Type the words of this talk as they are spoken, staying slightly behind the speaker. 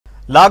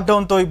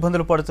Lockdown తో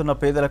ఇబ్బందులు పడుతున్న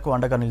పేదలకు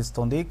అండగా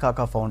నిలుస్తోంది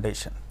కాకా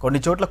ఫౌండేషన్. కొన్ని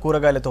చోట్ల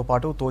కూరగాయలతో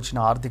పాటు తోచిన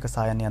ఆర్థిక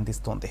సాయాన్ని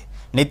అందిస్తోంది.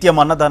 నిత్యం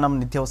అన్నదానం,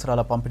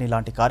 నిత్యావసరాల పంపిణీ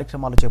లాంటి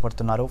కార్యక్రమాలు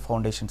చేపడుతున్నారు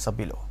ఫౌండేషన్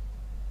సభ్యులు.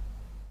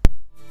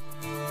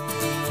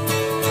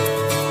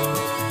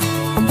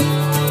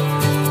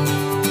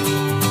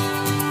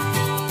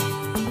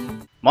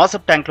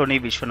 మాసప్ ట్యాంక్లోని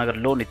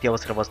విశ్వనగర్లో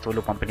నిత్యావసర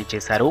వస్తువులు పంపిణీ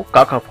చేశారు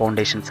కాకా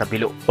ఫౌండేషన్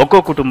సభ్యులు. ఒక్కో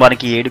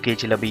కుటుంబానికి 7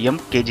 కేజీల బియ్యం,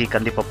 కేజీ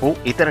కందిపప్పు,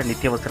 ఇతర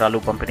నిత్యావసరాలు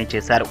పంపిణీ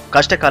చేశారు.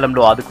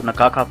 కష్టకాలంలో ఆదుకున్న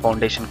కాకా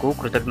ఫౌండేషన్ కు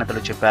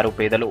కృతజ్ఞతలు చెప్పారు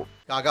పేదలు.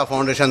 కాకా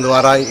ఫౌండేషన్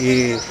ద్వారా ఈ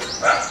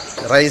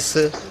రైస్,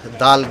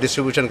 దాల్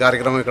డిస్ట్రిబ్యూషన్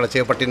కార్యక్రమం ఇక్కడ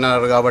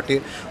చేపట్టినారు కాబట్టి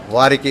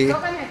వారికి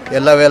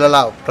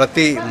ఎల్లవేళలా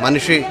ప్రతి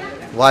మనిషి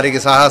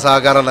వారికి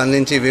సహకారాలు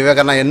అందించి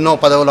వివేకన్న ఎన్నో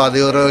పదవులు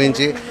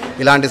అధిరోహించి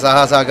ఇలాంటి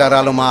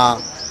సహకారాలు మా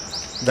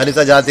దళిత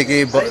జాతికి,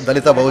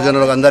 దళిత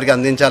బహుజనులకు అందరికీ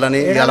అందించాలని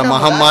ఇలా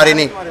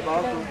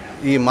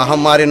ఈ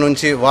మహమ్మారి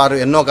నుంచి వారు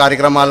ఎన్నో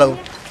కార్యక్రమాలు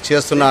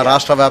చేస్తున్న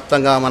రాష్ట్ర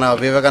వ్యాప్తంగా మన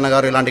వివేకన్న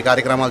గారు ఇలాంటి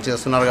కార్యక్రమాలు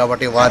చేస్తున్నారు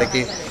కాబట్టి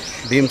వారికి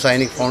భీమ్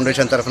సైనిక్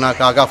ఫౌండేషన్ తరఫున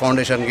కాకా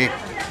ఫౌండేషన్కి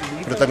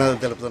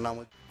కృతజ్ఞతలు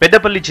తెలుపుతున్నాము.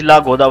 పెద్దపల్లి జిల్లా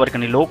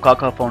గోదావరిఖనిలో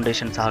కాకా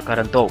ఫౌండేషన్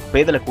సహకారంతో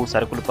పేదలకు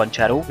సరుకులు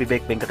పంచారు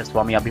వివేక్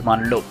వెంకటస్వామి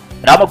అభిమానులు.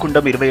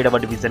 రామకుండం 27వ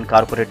డివిజన్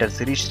కార్పొరేటర్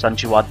శిరీష్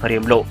సంజీవ్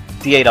ఆధ్వర్యంలో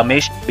సిఐ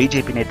రమేష్,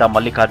 బీజేపీ నేత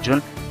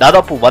మల్లికార్జున్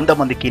దాదాపు 100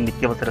 మందికి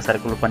నిత్యావసర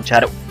సరుకులు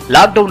పంచారు.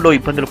 లాక్డౌన్ లో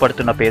ఇబ్బందులు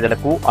పడుతున్న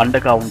పేదలకు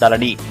అండగా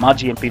ఉండాలని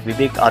మాజీ ఎంపీ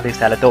వివేక్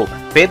ఆదేశాలతో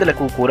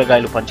పేదలకు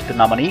కూరగాయలు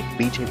పంచుతున్నామని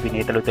బీజేపీ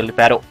నేతలు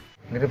తెలిపారు.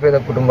 నిరుపేద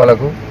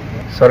కుటుంబాలకు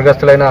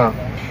స్వర్గస్థులైన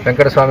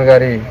వెంకటస్వామి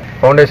గారి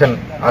ఫౌండేషన్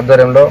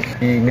ఆధ్వర్యంలో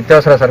ఈ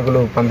నిత్యావసర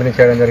సరుకులు పంపిణీ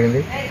చేయడం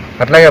జరిగింది.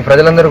 అట్లాగే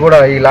ప్రజలందరూ కూడా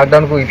ఈ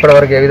లాక్డౌన్కు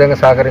ఇప్పటివరకు ఏ విధంగా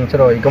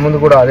సహకరించారో ఇక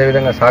ముందు కూడా అదే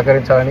విధంగా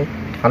సహకరించాలని,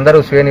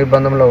 అందరూ స్వీయ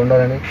నిర్బంధంలో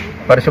ఉండాలని,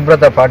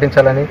 పరిశుభ్రత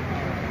పాటించాలని,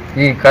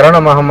 ఈ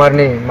కరోనా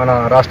మహమ్మారిని మన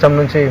రాష్ట్రం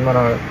నుంచి, మన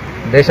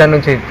దేశం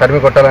నుంచి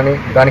తరిమి కొట్టాలని,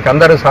 దానికి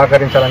అందరూ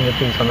సహకరించాలని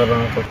చెప్పి ఈ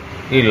సందర్భంగా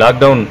ఈ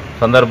లాక్డౌన్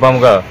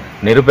సందర్భంగా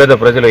నిరుపేద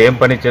ప్రజలు ఏం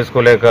పని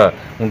చేసుకోలేక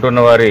ఉంటున్న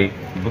వారి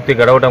భుక్తి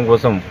గడవడం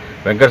కోసం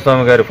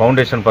వెంకటస్వామి గారి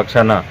ఫౌండేషన్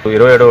పక్షాన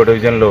 27వ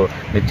డివిజన్లో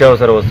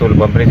నిత్యావసర వస్తువులు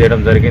పంపిణీ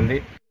చేయడం జరిగింది.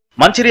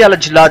 మంచిర్యాల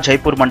జిల్లా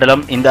జైపూర్ మండలం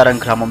ఇందారం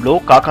గ్రామంలో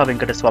కాకా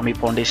వెంకటస్వామి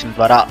ఫౌండేషన్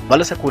ద్వారా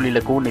వలస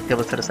కూలీలకు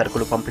నిత్యావసర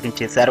సరుకులు పంపిణీ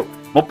చేశారు.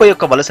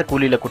 31 వలస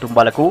కూలీల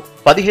కుటుంబాలకు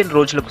 15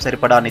 రోజులకు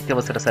సరిపడా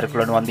నిత్యావసర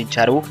సరుకులను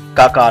అందించారు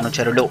కాకా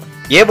అనుచరులు.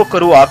 ఏ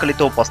ఒక్కరూ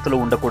ఆకలితో పస్తులు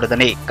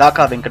ఉండకూడదని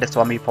కాకా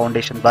వెంకటస్వామి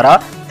ఫౌండేషన్ ద్వారా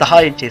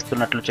సహాయం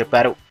చేస్తున్నట్లు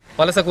చెప్పారు.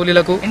 వలస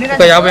కూలీలకు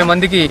ఒక 50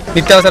 మందికి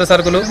నిత్యావసర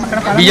సరుకులు,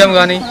 బియ్యం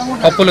కానీ,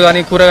 పప్పులు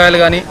కానీ, కూరగాయలు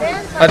కానీ,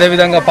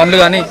 అదేవిధంగా పండ్లు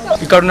కానీ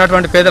ఇక్కడ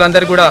ఉన్నటువంటి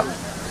పేదలందరికీ కూడా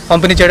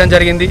పంపిణీ చేయడం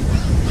జరిగింది.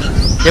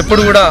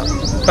 ఎప్పుడు కూడా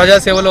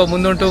ప్రజాసేవలో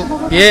ముందుంటూ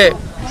ఏ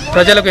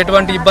ప్రజలకు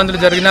ఎటువంటి ఇబ్బందులు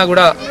జరిగినా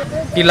కూడా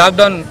ఈ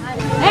లాక్డౌన్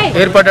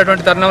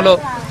ఏర్పడేటువంటి తరుణంలో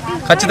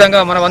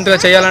ఖచ్చితంగా మన వంతుగా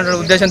చేయాలనే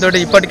ఉద్దేశంతో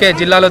ఇప్పటికే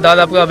జిల్లాలో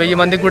దాదాపుగా 1000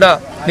 మందికి కూడా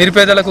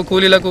నిరుపేదలకు,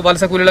 కూలీలకు,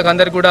 వలస కూలీలకు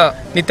అందరికీ కూడా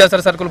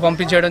నిత్యావసర సరుకులు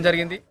పంపించేయడం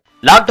జరిగింది.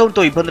 లాక్డౌన్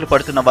తో ఇబ్బందులు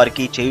పడుతున్న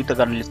వారికి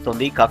చేయూతగా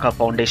నిలుస్తోంది కాకా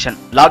ఫౌండేషన్.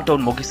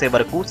 లాక్డౌన్ ముగిసే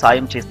వరకు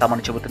సాయం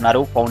చేస్తామని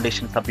చెబుతున్నారు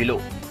ఫౌండేషన్ సభ్యులు.